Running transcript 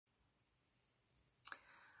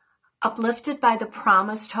Uplifted by the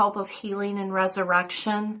promised hope of healing and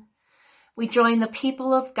resurrection, we join the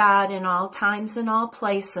people of God in all times and all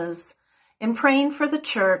places in praying for the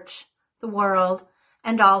church, the world,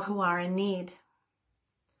 and all who are in need.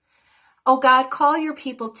 O God, call your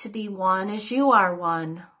people to be one as you are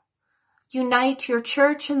one. Unite your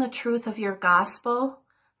church in the truth of your gospel,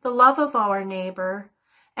 the love of our neighbor,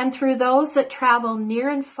 and through those that travel near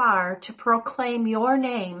and far to proclaim your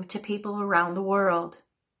name to people around the world.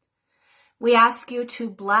 We ask you to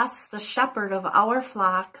bless the shepherd of our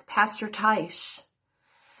flock, Pastor Teisch,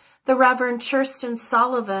 the Reverend Churston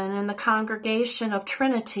Sullivan and the congregation of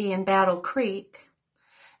Trinity in Battle Creek,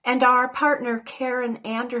 and our partner Karen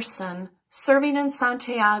Anderson, serving in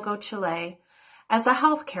Santiago, Chile, as a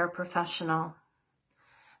healthcare professional.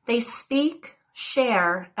 They speak,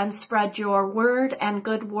 share, and spread your word and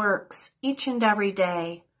good works each and every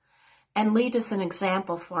day, and lead as an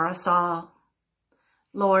example for us all.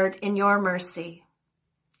 Lord, in your mercy,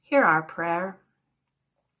 hear our prayer.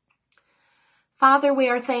 Father, we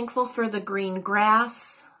are thankful for the green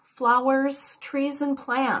grass, flowers, trees, and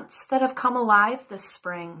plants that have come alive this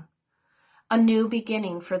spring, a new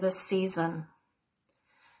beginning for this season.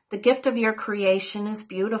 The gift of your creation is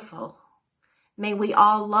beautiful. May we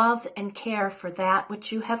all love and care for that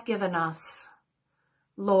which you have given us.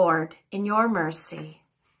 Lord, in your mercy,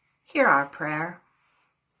 hear our prayer.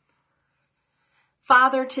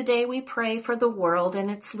 Father, today we pray for the world and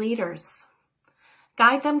its leaders.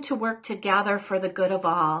 Guide them to work together for the good of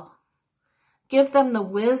all. Give them the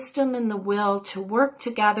wisdom and the will to work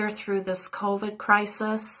together through this COVID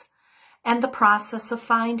crisis and the process of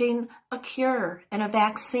finding a cure and a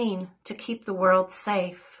vaccine to keep the world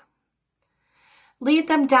safe. Lead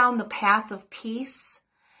them down the path of peace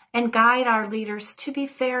and guide our leaders to be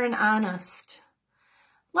fair and honest.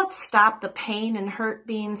 Let's stop the pain and hurt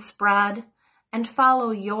being spread and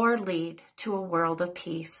follow your lead to a world of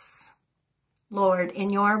peace. Lord, in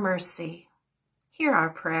your mercy, hear our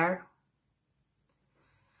prayer.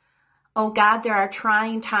 Oh God, there are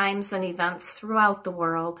trying times and events throughout the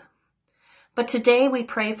world. But today we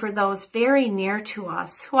pray for those very near to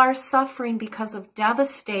us who are suffering because of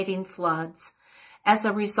devastating floods as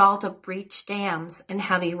a result of breached dams and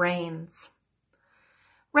heavy rains.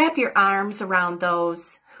 Wrap your arms around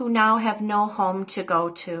those who now have no home to go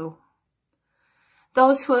to.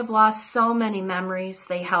 Those who have lost so many memories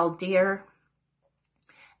they held dear,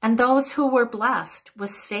 and those who were blessed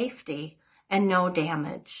with safety and no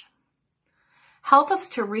damage. Help us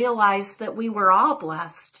to realize that we were all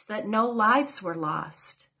blessed, that no lives were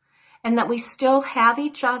lost, and that we still have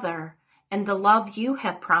each other and the love you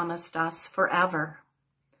have promised us forever.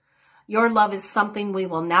 Your love is something we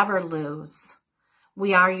will never lose.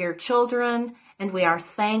 We are your children, and we are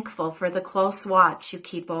thankful for the close watch you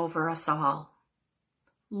keep over us all.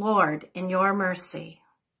 Lord, in your mercy,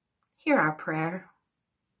 hear our prayer.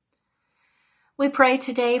 We pray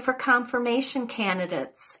today for confirmation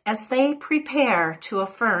candidates as they prepare to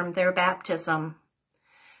affirm their baptism.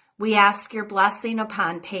 We ask your blessing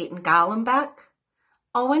upon Peyton Gollenbeck,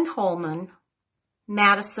 Owen Holman,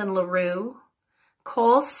 Madison LaRue,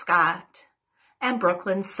 Cole Scott, and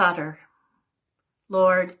Brooklyn Sutter.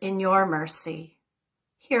 Lord, in your mercy,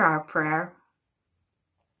 hear our prayer.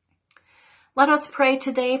 Let us pray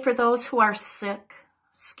today for those who are sick,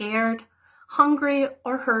 scared, hungry,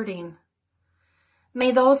 or hurting.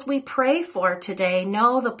 May those we pray for today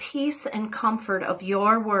know the peace and comfort of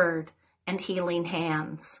your word and healing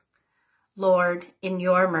hands. Lord, in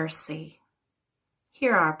your mercy,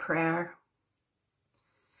 hear our prayer.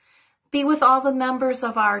 Be with all the members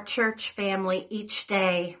of our church family each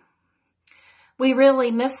day. We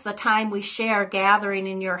really miss the time we share gathering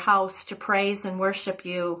in your house to praise and worship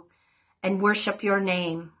you and worship your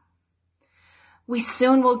name. We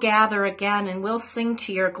soon will gather again and we'll sing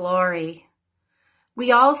to your glory.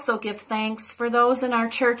 We also give thanks for those in our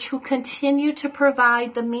church who continue to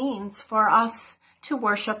provide the means for us to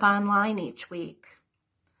worship online each week.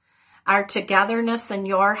 Our togetherness in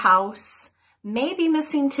your house may be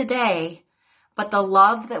missing today, but the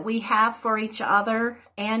love that we have for each other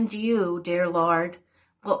and you, dear Lord,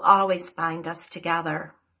 will always bind us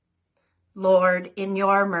together. Lord, in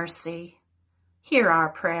your mercy, hear our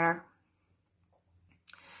prayer.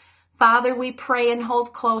 Father, we pray and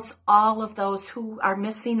hold close all of those who are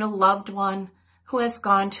missing a loved one who has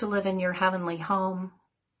gone to live in your heavenly home.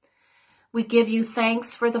 We give you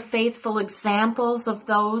thanks for the faithful examples of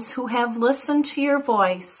those who have listened to your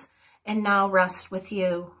voice and now rest with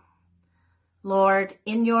you. Lord,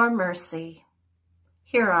 in your mercy,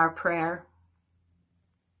 hear our prayer.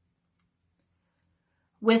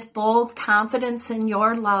 With bold confidence in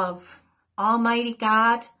your love, Almighty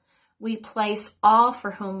God, we place all for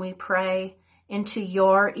whom we pray into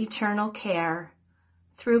your eternal care,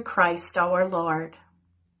 through Christ our Lord.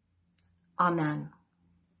 Amen.